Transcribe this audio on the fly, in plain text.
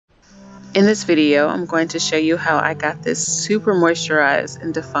In this video, I'm going to show you how I got this super moisturized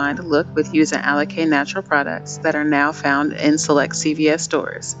and defined look with using Alikay Natural products that are now found in select CVS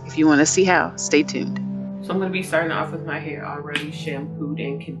stores. If you want to see how, stay tuned. So I'm going to be starting off with my hair already shampooed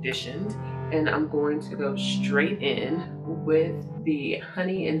and conditioned, and I'm going to go straight in with the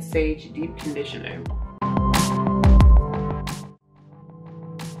Honey and Sage Deep Conditioner.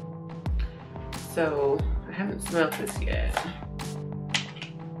 So I haven't smelled this yet.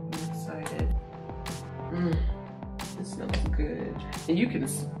 It smells good, and you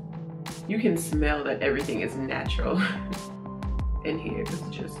can smell that everything is natural in here. It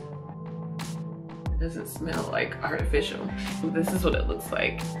doesn't smell like artificial. This is what it looks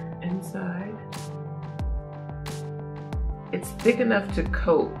like inside. It's thick enough to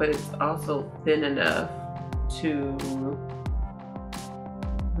coat, but it's also thin enough to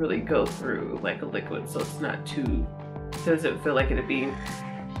really go through like a liquid, so it's not too, doesn't feel like it'd be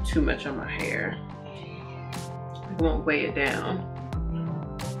too much on my hair. It won't weigh it down.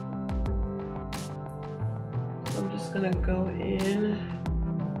 So I'm just gonna go in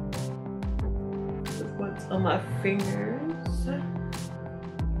with what's on my fingers.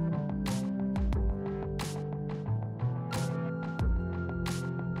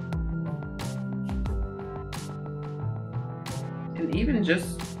 And even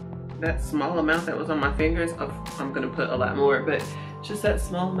just that small amount that was on my fingers, I'm gonna put a lot more, but just that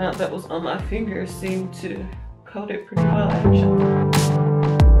small amount that was on my fingers seemed to coat it pretty well, actually.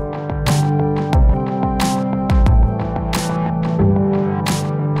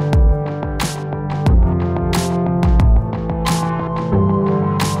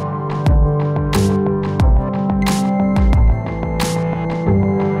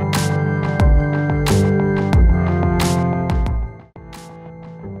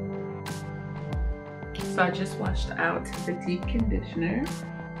 So I just washed out the deep conditioner.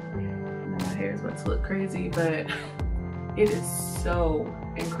 Now my hair is about to look crazy, but it is so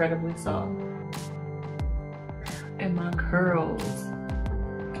incredibly soft. And my curls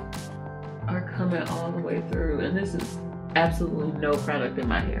are coming all the way through. And this is absolutely no product in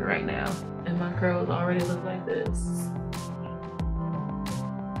my hair right now. And my curls already look like this.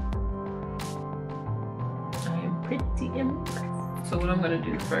 I am pretty impressed. So what I'm gonna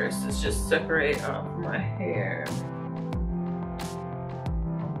do first is just separate off my hair.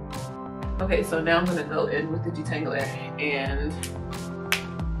 Okay, so now I'm gonna go in with the Detangler, and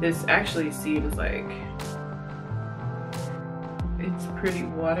this actually seems like it's pretty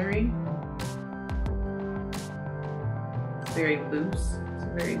watery. It's very loose. It's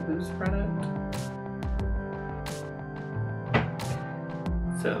a very loose product.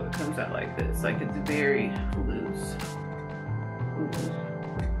 So it comes out like this, like it's very loose. Ooh.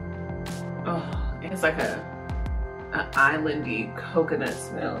 Oh, it's like an islandy coconut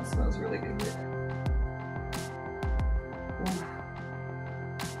smell. It smells really good. Ooh.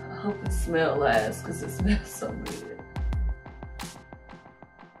 I hope the smell lasts because it smells so good.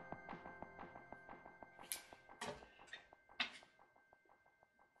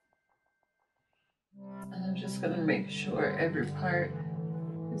 And I'm just gonna make sure every part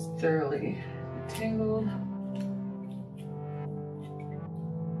is thoroughly detangled.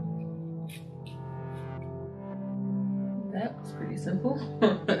 That was pretty simple.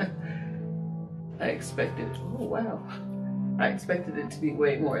 I expected, oh wow. I expected it to be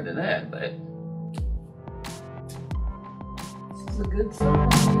way more than that, but this is a good sign.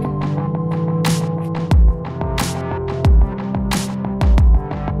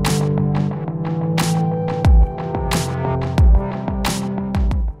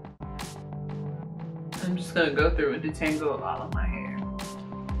 I'm just gonna go through and detangle all of my hair.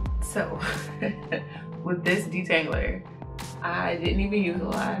 So, with this detangler, I didn't even use a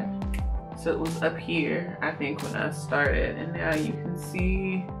lot. So it was up here, I think, when I started, and now you can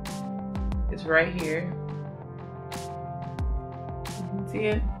see it's right here. You can see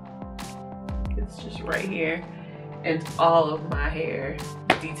it? It's just right here. And all of my hair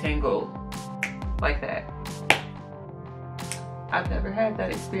detangled like that. I've never had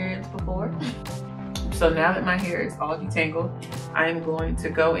that experience before. So now that my hair is all detangled, I'm going to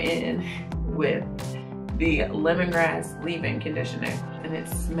go in with the Lemongrass leave-in conditioner, and it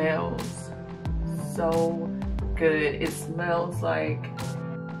smells so good. It smells like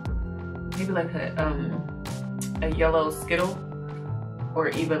maybe like a yellow Skittle, or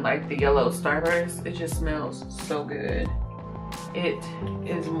even like the yellow Starburst. It just smells so good. It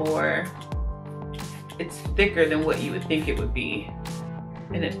is more, it's thicker than what you would think it would be,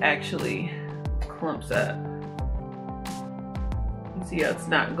 and it actually clumps up. You see how it's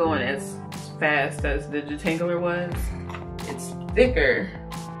not going as fast as the Detangler was? It's thicker,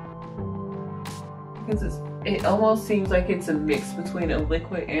 because it almost seems like it's a mix between a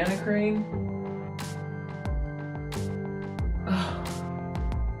liquid and a cream. Oh,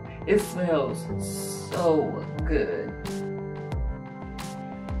 it smells so good.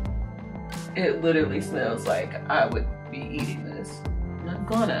 It literally smells like I would be eating this. I'm not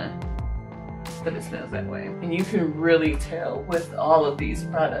gonna, but it smells that way. And you can really tell with all of these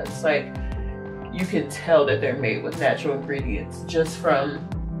products, like you can tell that they're made with natural ingredients just from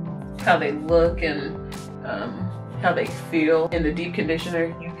how they look and how they feel. In the deep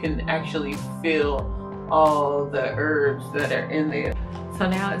conditioner, you can actually feel all the herbs that are in there. So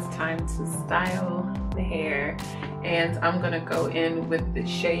now it's time to style the hair, and I'm gonna go in with the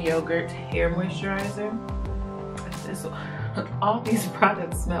Shea Yogurt hair moisturizer. This one, all these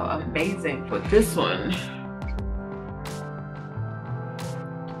products smell amazing, but this one,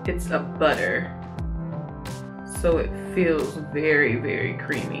 it's a butter, so it feels very, very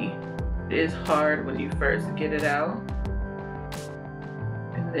creamy. It is hard when you first get it out,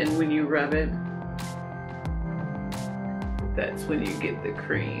 and then when you rub it, that's when you get the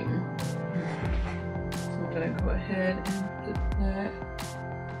cream. So I'm gonna go ahead and put that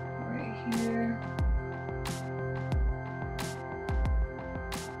right here.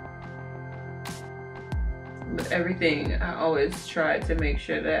 With everything, I always try to make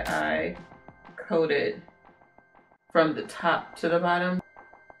sure that I coat it from the top to the bottom.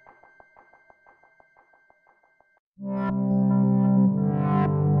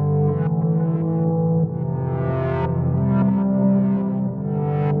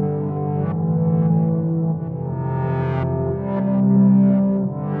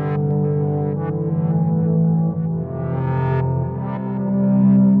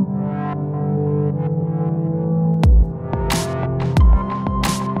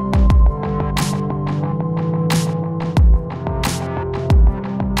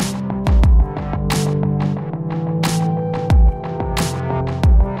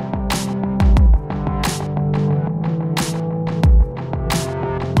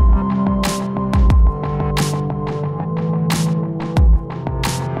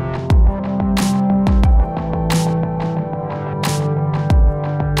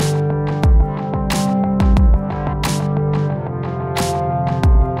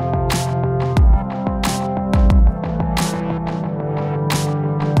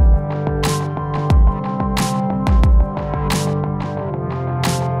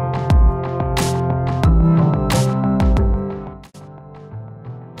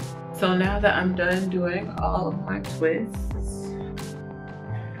 So now that I'm done doing all of my twists,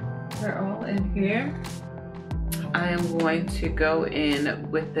 they're all in here, I am going to go in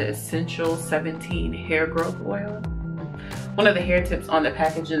with the Essential 17 Hair Growth Oil. One of the hair tips on the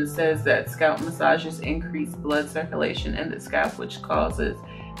packaging says that scalp massages increase blood circulation in the scalp, which causes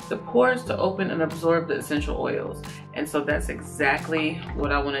the pores to open and absorb the essential oils. And so that's exactly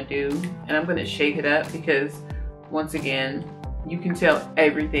what I want to do. And I'm going to shake it up because, once again, you can tell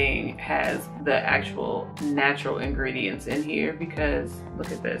everything has the actual natural ingredients in here, because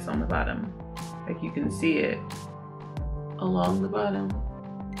look at this on the bottom. Like, you can see it along the bottom.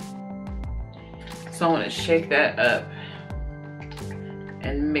 So I want to shake that up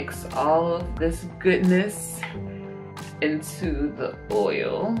and mix all of this goodness into the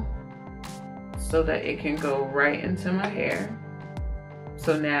oil so that it can go right into my hair.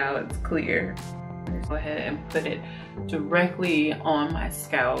 So now it's clear. Go ahead and put it directly on my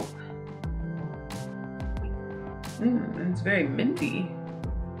scalp. It's very minty.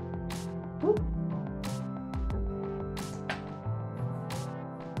 Ooh.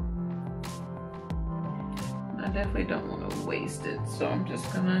 I definitely don't want to waste it, so I'm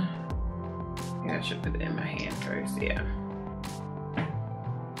just gonna, I should put it in my hand first, yeah.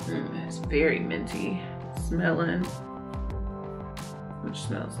 It's very minty smelling, which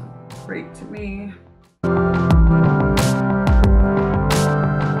smells great to me.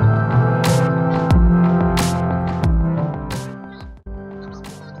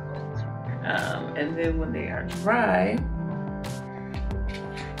 And then when they are dry,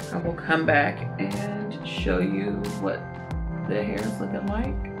 I will come back and show you what the hair is looking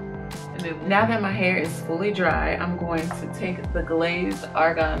like. And then now that my hair is fully dry, I'm going to take the Glazed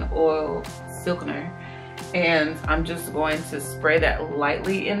Argan Oil Silkener, and I'm just going to spray that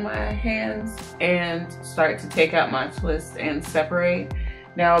lightly in my hands and start to take out my twists and separate.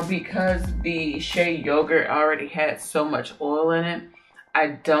 Now, because the Shea yogurt already had so much oil in it, I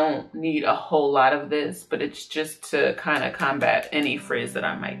don't need a whole lot of this, but it's just to kind of combat any frizz that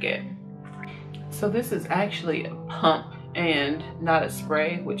I might get. So this is actually a pump and not a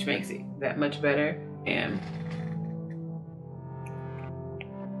spray, which makes it that much better. And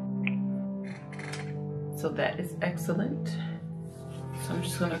So that is excellent. So I'm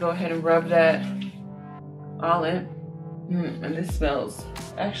just gonna go ahead and rub that all in. And this smells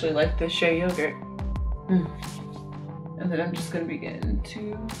actually like the Shea yogurt. And then I'm just gonna begin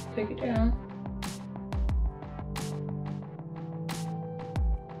to take it down.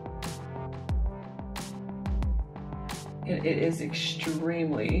 And it is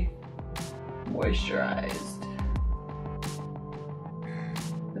extremely moisturized.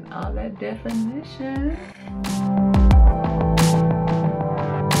 With all that definition.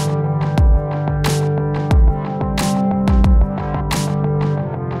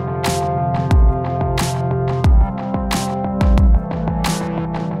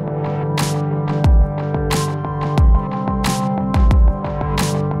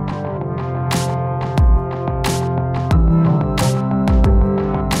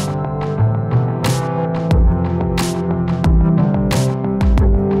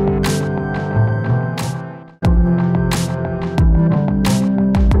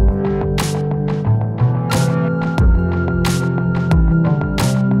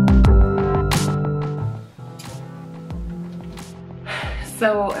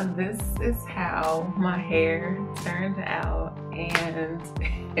 So this is how my hair turned out, and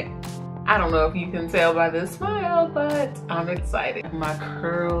I don't know if you can tell by this smile, but I'm excited. My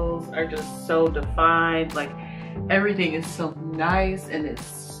curls are just so defined, like everything is so nice and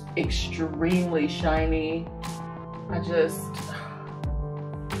it's extremely shiny. I'm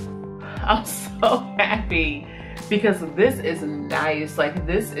so happy because this is nice. Like,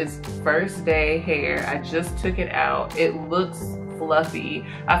 this is first day hair. I just took it out. It looks fluffy.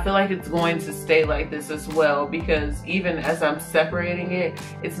 I feel like it's going to stay like this as well, because even as I'm separating it,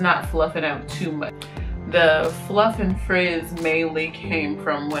 it's not fluffing out too much. The fluff and frizz mainly came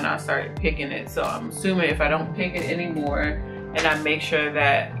from when I started picking it, so I'm assuming if I don't pick it anymore and I make sure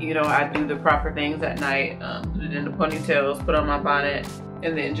that, you know, I do the proper things at night, put it in the ponytails, put on my bonnet,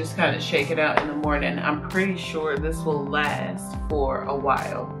 and then just kind of shake it out in the morning, I'm pretty sure this will last for a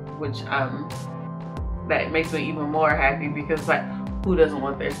while, which that makes me even more happy, because like, who doesn't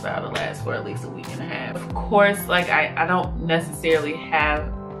want their style to last for at least a week and a half? Of course, like I don't necessarily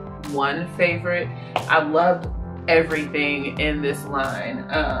have one favorite. I loved everything in this line,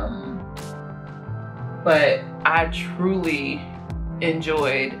 but I truly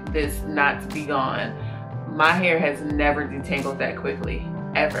enjoyed this Not to Be Gone. My hair has never detangled that quickly,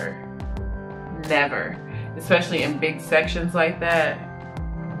 ever, never. Especially in big sections like that,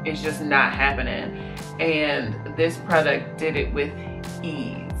 it's just not happening. And this product did it with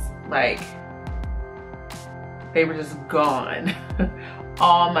ease. Like, they were just gone.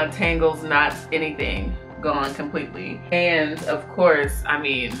 All my tangles, knots, anything, gone completely. And of course, I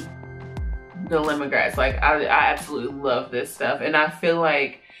mean, the lemongrass. Like, I absolutely love this stuff. And I feel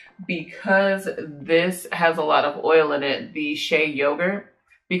like because this has a lot of oil in it, the Shea yogurt,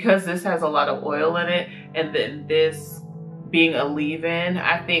 because this has a lot of oil in it, and then this being a leave-in,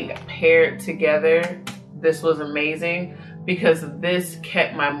 I think paired together, this was amazing, because this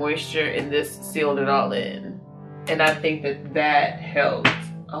kept my moisture and this sealed it all in. And I think that that helped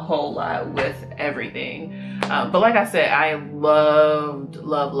a whole lot with everything. But like I said, I loved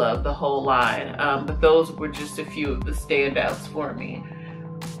the whole line. But those were just a few of the standouts for me.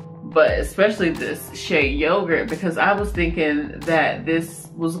 But especially this Shea yogurt, because I was thinking that this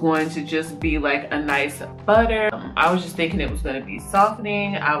was going to just be like a nice butter. I was just thinking it was going to be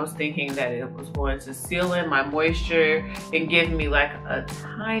softening. I was thinking that it was going to seal in my moisture and give me like a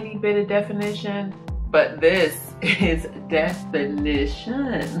tiny bit of definition. But this is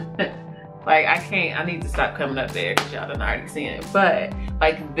definition. Like, I need to stop coming up there because y'all done already seen it. But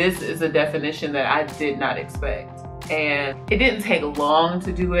like, this is a definition that I did not expect. And it didn't take long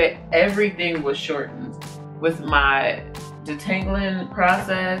to do it. Everything was shortened with my detangling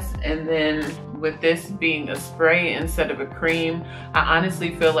process, and then with this being a spray instead of a cream, I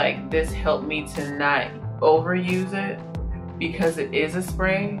honestly feel like this helped me to not overuse it because it is a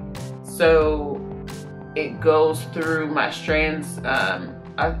spray. So it goes through my strands,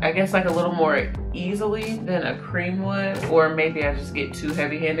 I guess like a little more easily than a cream would, or maybe I just get too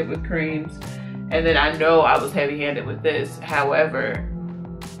heavy-handed with creams. And then I know I was heavy-handed with this. However,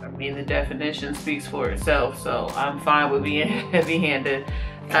 I mean, the definition speaks for itself, so I'm fine with being heavy-handed,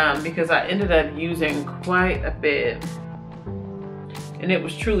 because I ended up using quite a bit, and it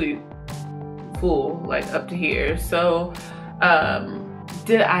was truly full, like up to here. So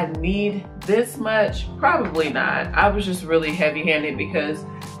did I need this much? Probably not. I was just really heavy-handed because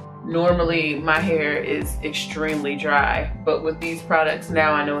normally my hair is extremely dry, but with these products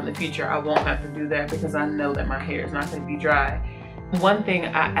now, I know in the future I won't have to do that because I know that my hair is not going to be dry. One thing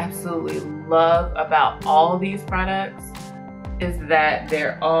I absolutely love about all of these products is that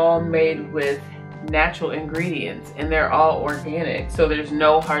they're all made with natural ingredients and they're all organic, so there's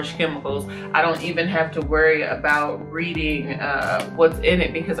no harsh chemicals. I don't even have to worry about reading what's in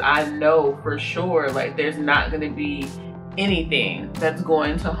it, because I know for sure like there's not going to be anything that's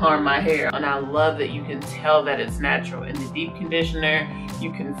going to harm my hair. And I love that you can tell that it's natural. In the deep conditioner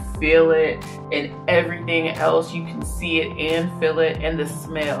you can feel it, and everything else you can see it and feel it. And the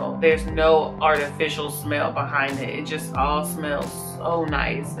smell, there's no artificial smell behind it. It just all smells so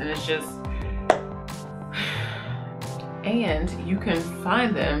nice, and it's just, and you can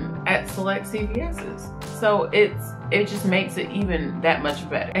find them at select CVS's, so it just makes it even that much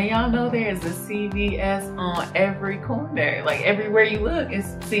better. And y'all know there's a CVS on every corner. Like everywhere you look is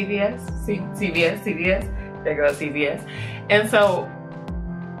CVS, CVS. There goes CVS. And so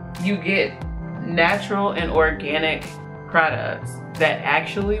you get natural and organic products that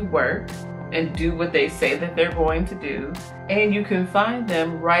actually work and do what they say that they're going to do. And you can find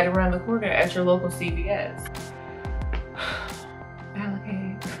them right around the corner at your local CVS.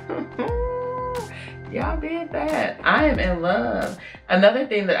 Y'all did that. I am in love. Another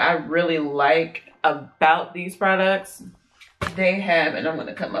thing that I really like about these products, they have, and I'm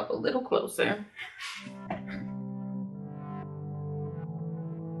gonna come up a little closer.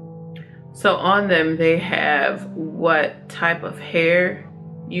 So on them, they have what type of hair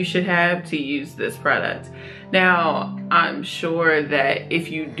you should have to use this product. Now, I'm sure that if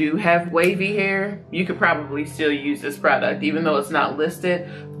you do have wavy hair, you could probably still use this product, even though it's not listed.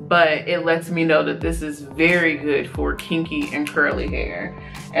 But it lets me know that this is very good for kinky and curly hair.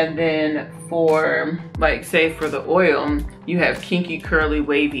 And then for, like, say for the oil, you have kinky, curly,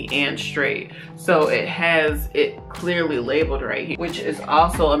 wavy, and straight. So it has it clearly labeled right here, which is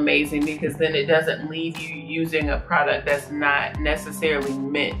also amazing, because then it doesn't leave you using a product that's not necessarily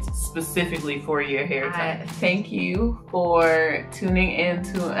meant specifically for your hair type. Thank you for tuning in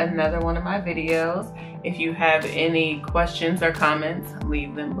to another one of my videos. If you have any questions or comments,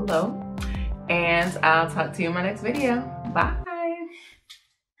 leave them below. And I'll talk to you in my next video. Bye.